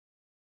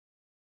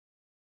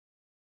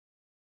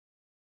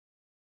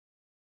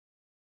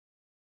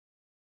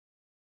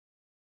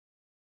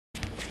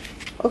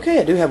Okay,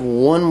 I do have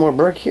one more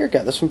break here.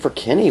 Got this one for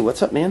Kenny.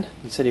 What's up, man?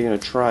 You said you're going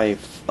to try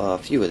a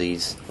few of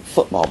these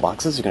football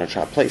boxes. You're going to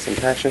try placing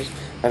patches.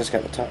 I just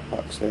got the top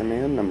box there,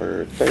 man.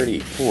 Number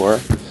 34.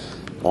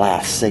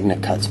 Last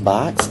Signa-cuts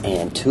box.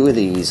 And two of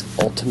these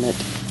Ultimate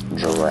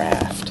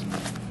Draft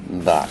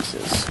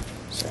boxes.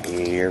 So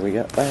here we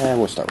go.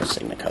 We'll start with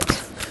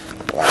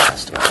Signa-cuts.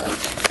 Last one.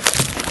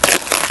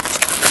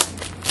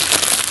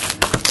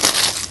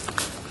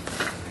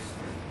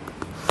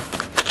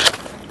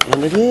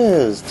 And it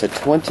is to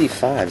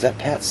 25. Is that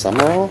Pat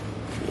Summerall?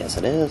 Yes,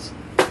 it is.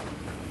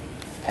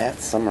 Pat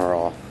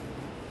Summerall.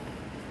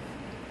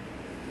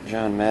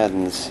 John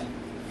Madden's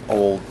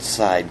old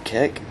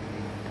sidekick.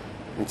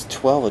 It's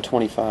 12 of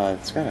 25.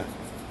 It's got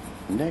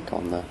a neck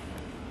on the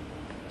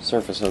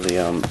surface of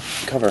the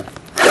cover.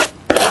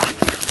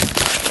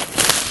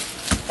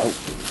 Oh,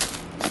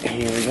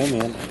 here we go,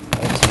 man.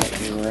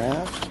 Ultimate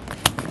Draft.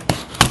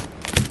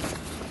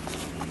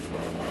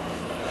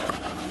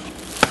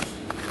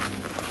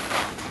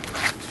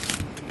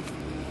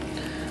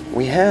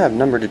 We have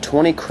number to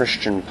 20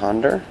 Christian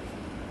Ponder.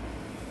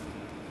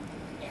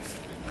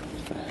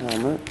 The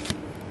helmet.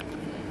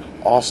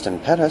 Austin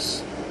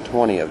Pettis,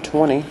 20 of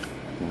 20,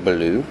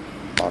 blue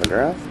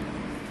autograph.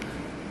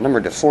 Number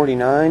to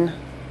 49.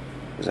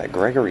 Was that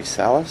Gregory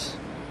Salas?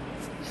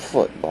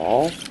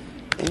 Football.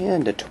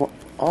 And a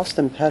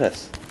Austin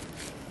Pettis.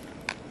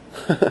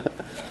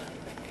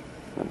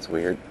 That's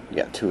weird. You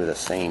got two of the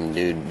same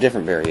dude.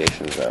 Different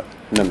variations though.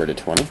 Number to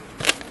 20.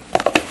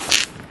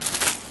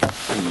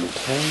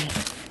 Okay.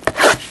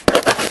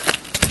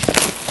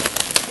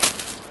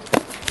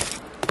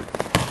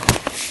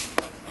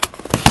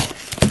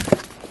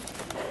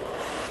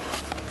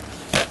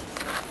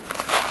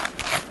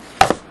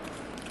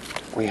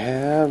 We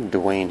have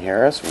Dwayne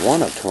Harris,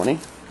 1 of 20.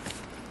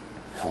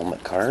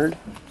 Helmet card.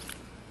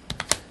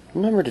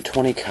 Number to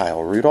 20,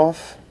 Kyle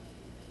Rudolph.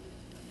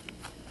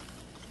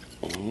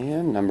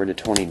 And number to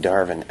 20,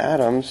 Darvin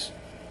Adams.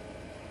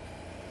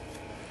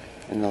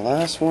 And the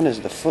last one is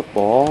the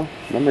football.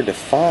 Number to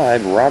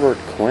 5, Robert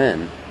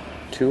Quinn.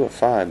 2 of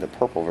 5, the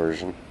purple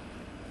version.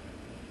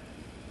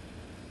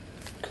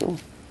 Cool.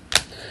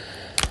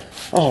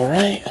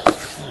 Alright.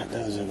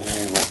 Those are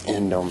there. We'll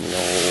end on the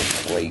old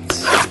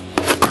plates.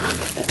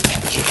 And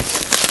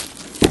patches.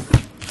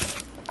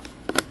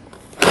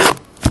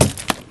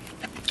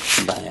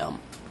 Bam.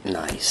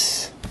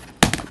 Nice.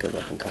 Good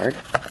looking card.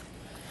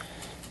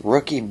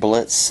 Rookie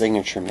Blitz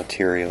signature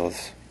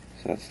materials.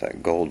 So that's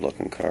that gold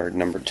looking card,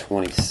 number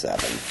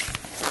 27.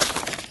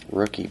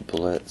 Rookie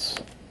Blitz.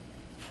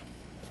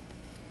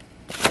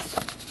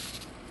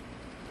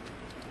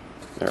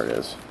 There it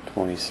is,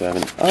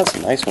 27. Oh, that's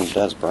a nice one,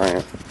 Des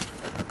Bryant.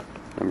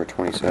 Number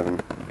 27.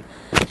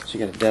 So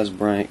you got a Des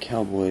Bryant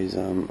Cowboys,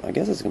 I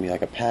guess it's going to be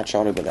like a patch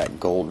auto, but that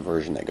gold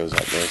version that goes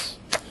like this.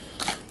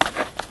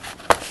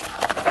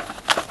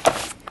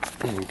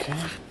 Okay.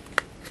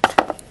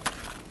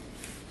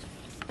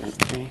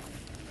 Okay.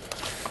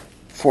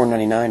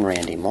 $4.99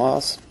 Randy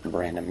Moss,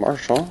 Brandon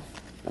Marshall,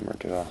 number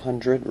to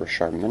 100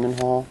 Rashard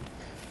Mendenhall,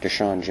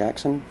 Deshaun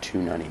Jackson,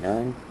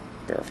 $2.99.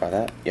 Verify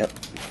that. Yep.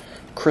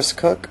 Chris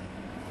Cook,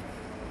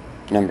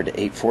 number to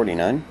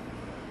 849.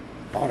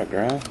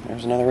 Autograph.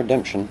 There's another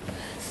redemption.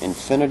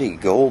 Infinity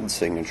Gold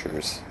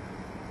signatures.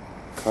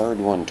 Card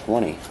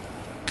 120.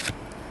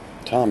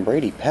 Tom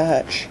Brady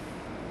patch.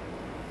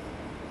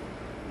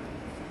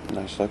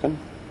 Nice looking.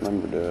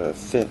 Number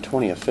to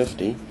 20 of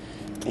 50.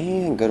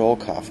 And good old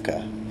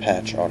Kafka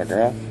patch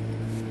autograph.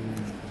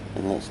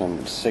 And that's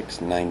number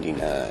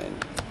 699.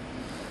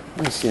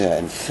 Let me see that.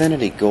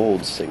 Infinity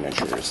Gold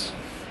signatures.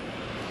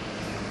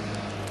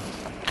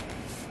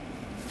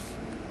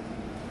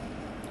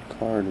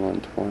 Card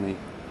 120.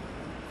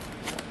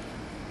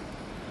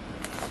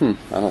 I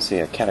don't see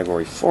a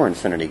category for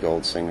Infinity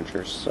Gold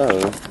signatures, so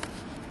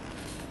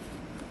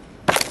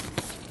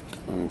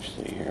let me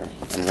see here.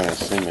 I'm going to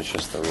assume it's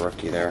just the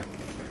rookie there,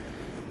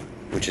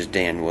 which is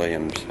Dan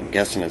Williams. I'm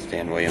guessing it's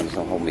Dan Williams.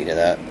 Don't hold me to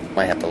that.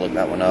 Might have to look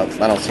that one up.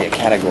 I don't see a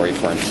category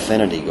for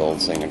Infinity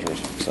Gold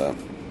signatures, so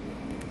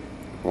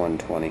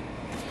 120.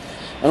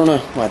 I don't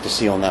know. We'll have to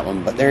see on that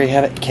one, but there you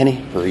have it.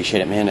 Kenny,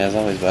 appreciate it, man, as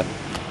always, but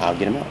I'll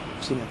get him out.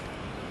 See ya.